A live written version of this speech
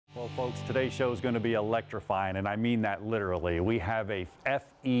folks, today's show is going to be electrifying, and I mean that literally. We have a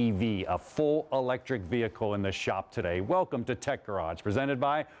FEV, a full electric vehicle in the shop today. Welcome to Tech Garage, presented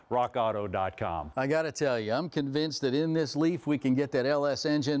by rockauto.com. I got to tell you, I'm convinced that in this Leaf we can get that LS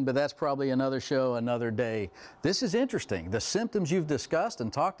engine, but that's probably another show, another day. This is interesting. The symptoms you've discussed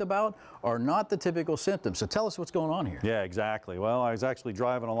and talked about are not the typical symptoms. So tell us what's going on here. Yeah, exactly. Well, I was actually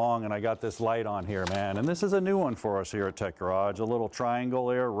driving along and I got this light on here, man, and this is a new one for us here at Tech Garage. A little triangle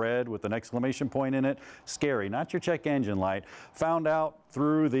there, red with an exclamation point in it. Scary, not your check engine light. Found out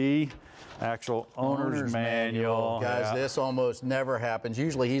through the actual owner's manual. Guys, yeah. This almost never happens.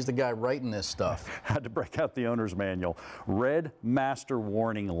 Usually he's the guy writing this stuff. Had to break out the owner's manual. Red master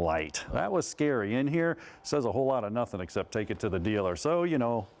warning light. That was scary. In here says a whole lot of nothing except take it to the dealer. So, you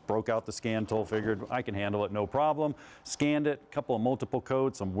know, broke out the scan tool, figured I can handle it, no problem. Scanned it, a couple of multiple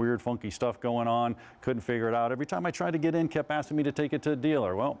codes, some weird funky stuff going on. Couldn't figure it out. Every time I tried to get in, kept asking me to take it to the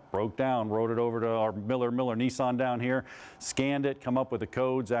dealer. Well, broke down, wrote it over to our Miller Nissan down here, scanned it, come up with the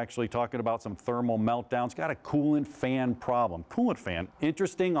codes, actually talking about some thermal meltdowns. Got a coolant fan problem. Coolant fan,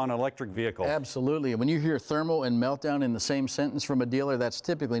 interesting on an electric vehicle. Absolutely. When you hear thermal and meltdown in the same sentence from a dealer, that's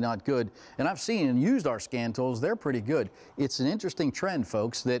typically not good. And I've seen and used our scan tools. They're pretty good. It's an interesting trend,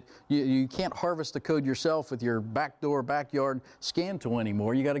 folks, that you can't harvest the code yourself with your backdoor, backyard scan tool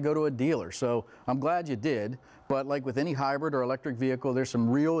anymore. You got to go to a dealer. So I'm glad you did. But like with any hybrid or electric vehicle, there's some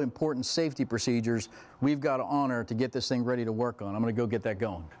real important safety procedures we've got to honor to get this thing ready to work on. I'm going to go get that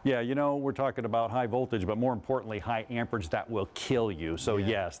going. Yeah, you know, we're talking about high voltage, but more importantly, high amperage that will kill you. So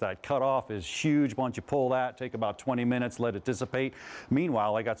yes, that cutoff is huge. Once you pull that, take about 20 minutes, let it dissipate.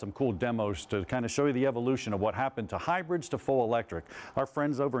 Meanwhile, I got some cool demos to kind of show you the evolution of what happened to hybrids to full electric. Our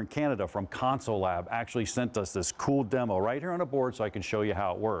friends over in Canada from Console Lab actually sent us this cool demo right here on a board so I can show you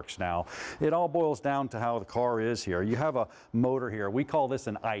how it works. Now, it all boils down to how the car is here. You have a motor here. We call this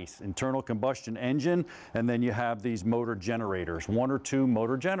an ICE, internal combustion engine, and then you have these motor generators, one or two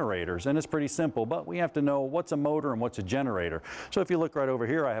motor generators, and it's pretty simple, but we have to know what's a motor and what's a generator. So if you look right over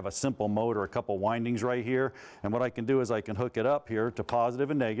here, I have a simple motor, a couple windings right here, and what I can do is I can hook it up here to positive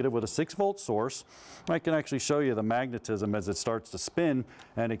and negative with a 6-volt source. I can actually show you the magnetism as it starts to spin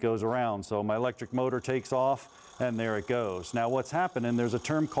and it goes around. So my electric motor takes off, and there it goes. Now what's happening, there's a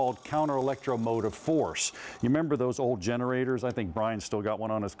term called counter electromotive force. You remember those old generators? I think Brian's still got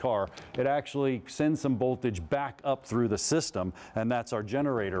one on his car. It actually sends some voltage back up through the system, and that's our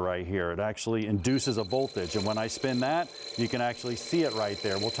generator right here. It actually induces a voltage, and when I spin that, you can actually see it right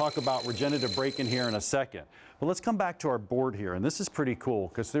there. We'll talk about regenerative braking here in a second. But let's come back to our board here, and this is pretty cool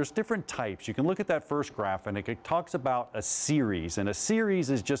because there's different types. You can look at that first graph, and it talks about a series, and a series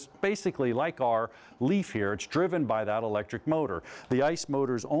is just basically like our Leaf here. It's driven by that electric motor. The ICE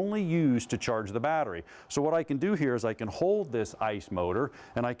motor is only used to charge the battery. So what I can do here is I can hold this ICE motor,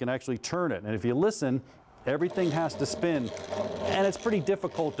 and I can actually turn it. And if you listen, everything has to spin, and it's pretty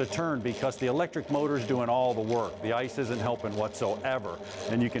difficult to turn because the electric motor is doing all the work. The ICE isn't helping whatsoever,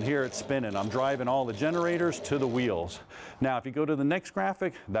 and you can hear it spinning. I'm driving all the generators to the wheels. Now, if you go to the next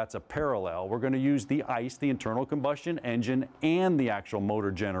graphic, that's a parallel. We're going to use the ICE, the internal combustion engine, and the actual motor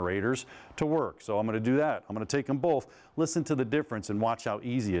generators to work. So I'm going to do that. I'm going to take them both, listen to the difference, and watch how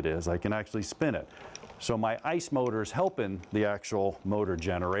easy it is. I can actually spin it. So my ICE motor is helping the actual motor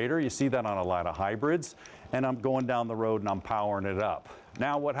generator. You see that on a lot of hybrids. And I'm going down the road and I'm powering it up.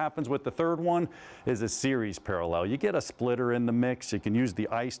 Now what happens with the third one is a series parallel. You get a splitter in the mix. You can use the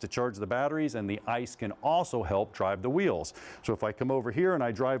ICE to charge the batteries, and the ICE can also help drive the wheels. So if I come over here and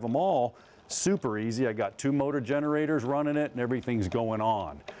I drive them all, super easy. I got 2 motor generators running it and everything's going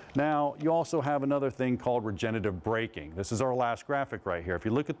on. Now, you also have another thing called regenerative braking. This is our last graphic right here. If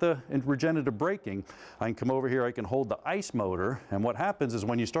you look at the regenerative braking, I can come over here, I can hold the ICE motor, and what happens is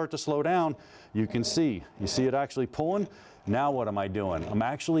when you start to slow down, you can see. You see it actually pulling? Now what am I doing? I'm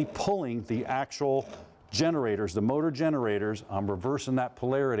actually pulling the actual generators, the motor generators. I'm reversing that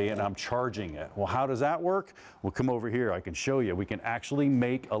polarity and I'm charging it. Well, how does that work? We'll come over here. I can show you. We can actually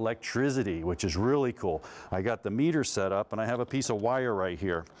make electricity, which is really cool. I got the meter set up and I have a piece of wire right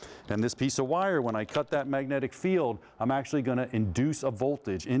here. And this piece of wire, when I cut that magnetic field, I'm actually going to induce a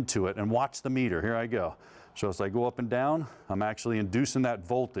voltage into it, and watch the meter. Here I go. So as I go up and down, I'm actually inducing that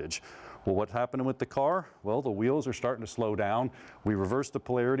voltage. Well, what's happening with the car? Well, the wheels are starting to slow down. We reverse the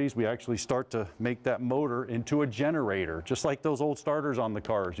polarities. We actually start to make that motor into a generator, just like those old starters on the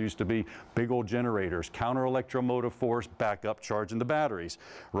cars used to be, big old generators, counter electromotive force, backup charging the batteries.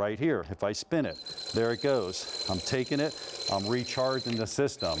 Right here, if I spin it, there it goes. I'm taking it, I'm recharging the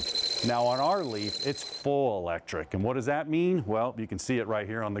system. Now on our Leaf, it's full electric. And what does that mean? Well, you can see it right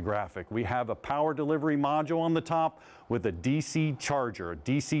here on the graphic. We have a power delivery module on the top with a DC charger, a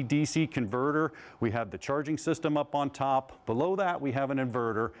DC-DC converter. We have the charging system up on top. Below that, we have an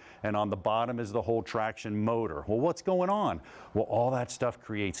inverter, and on the bottom is the whole traction motor. Well, what's going on? Well, all that stuff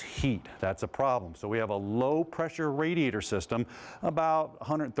creates heat. That's a problem. So we have a low pressure radiator system, about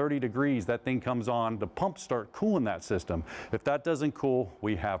 130 degrees. That thing comes on, the pumps start cooling that system. If that doesn't cool,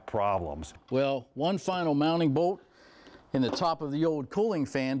 we have problems. Well, one final mounting bolt in the top of the old cooling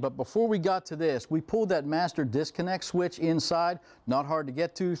fan, but before we got to this, we pulled that master disconnect switch inside. Not hard to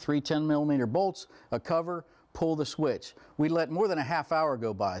get to, 3 10mm bolts, a cover, pull the switch. We let more than a half hour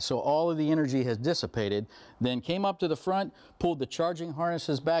go by, so all of the energy has dissipated. Then came up to the front, pulled the charging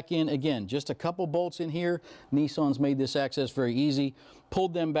harnesses back in. Again, just a couple bolts in here. Nissan's made this access very easy.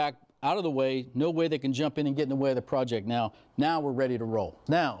 Pulled them back out of the way. No way they can jump in and get in the way of the project now. Now we're ready to roll.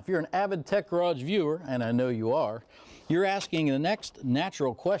 Now, if you're an avid Tech Garage viewer, and I know you are, you're asking the next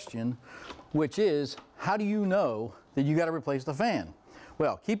natural question, which is, how do you know that you got to replace the fan?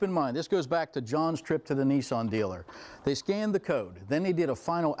 Well, keep in mind, this goes back to John's trip to the Nissan dealer. They scanned the code. Then they did a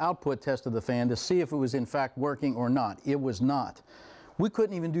final output test of the fan to see if it was in fact working or not. It was not. We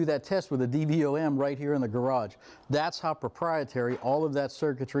couldn't even do that test with a DVOM right here in the garage. That's how proprietary all of that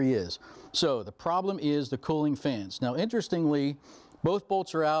circuitry is. So the problem is the cooling fans. Now, interestingly, both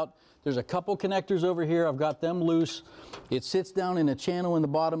bolts are out. There's a couple connectors over here. I've got them loose. It sits down in a channel in the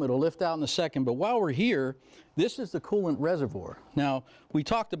bottom. It'll lift out in a second. But while we're here, this is the coolant reservoir. Now, we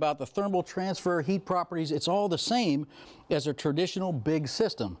talked about the thermal transfer heat properties. It's all the same as a traditional big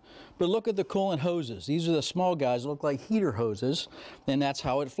system. But look at the coolant hoses. These are the small guys that look like heater hoses, and that's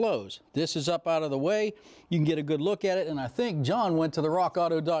how it flows. This is up out of the way. You can get a good look at it, and I think John went to the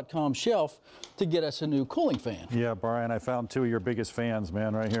rockauto.com shelf to get us a new cooling fan. Yeah, Brian, I found 2 of your biggest fans,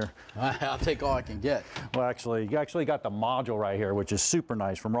 man, right here. I'll take all I can get. Well, actually, you actually got the module right here, which is super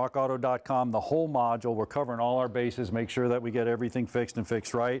nice, from rockauto.com, the whole module. We're covering all our bases, make sure that we get everything fixed and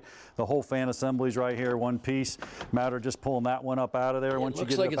fixed right. The whole fan assembly's right here, one piece. Matter of just pulling that one up out of there. It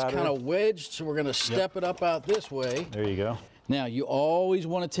looks like it's kind of wedged, so we're going to step it up out this way. There you go. Now, you always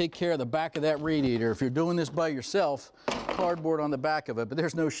want to take care of the back of that radiator. If you're doing this by yourself, cardboard on the back of it, but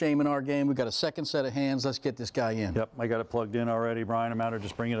there's no shame in our game. We've got a second set of hands. Let's get this guy in. Yep, I got it plugged in already, Brian. A matter of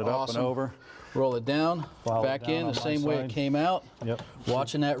just bringing it up and over. Roll it down, back in the same way it came out. Yep.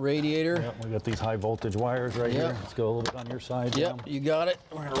 Watching that radiator. Yep, we got these high voltage wires right here. Let's go a little bit on your side. Yep, you got it.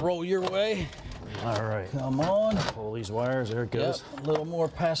 We're going to roll your way. All right. Come on. Pull these wires. There it goes. Yep, a little more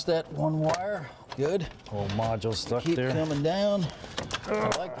past that one wire. Good. Whole module stuck there. Keep coming down.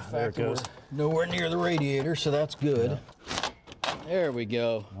 I like the fact that we're nowhere near the radiator, so that's good. Yep. There we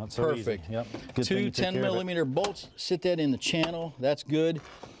go. Not so perfect. Easy. Yep. Good 2 10mm bolts. Sit that in the channel. That's good.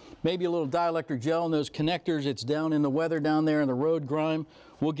 Maybe a little dielectric gel in those connectors. It's down in the weather down there in the road grime.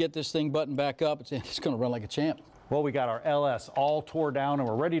 We'll get this thing buttoned back up. It's going to run like a champ. Well, we got our LS all tore down, and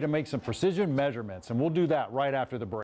we're ready to make some precision measurements, and we'll do that right after the break.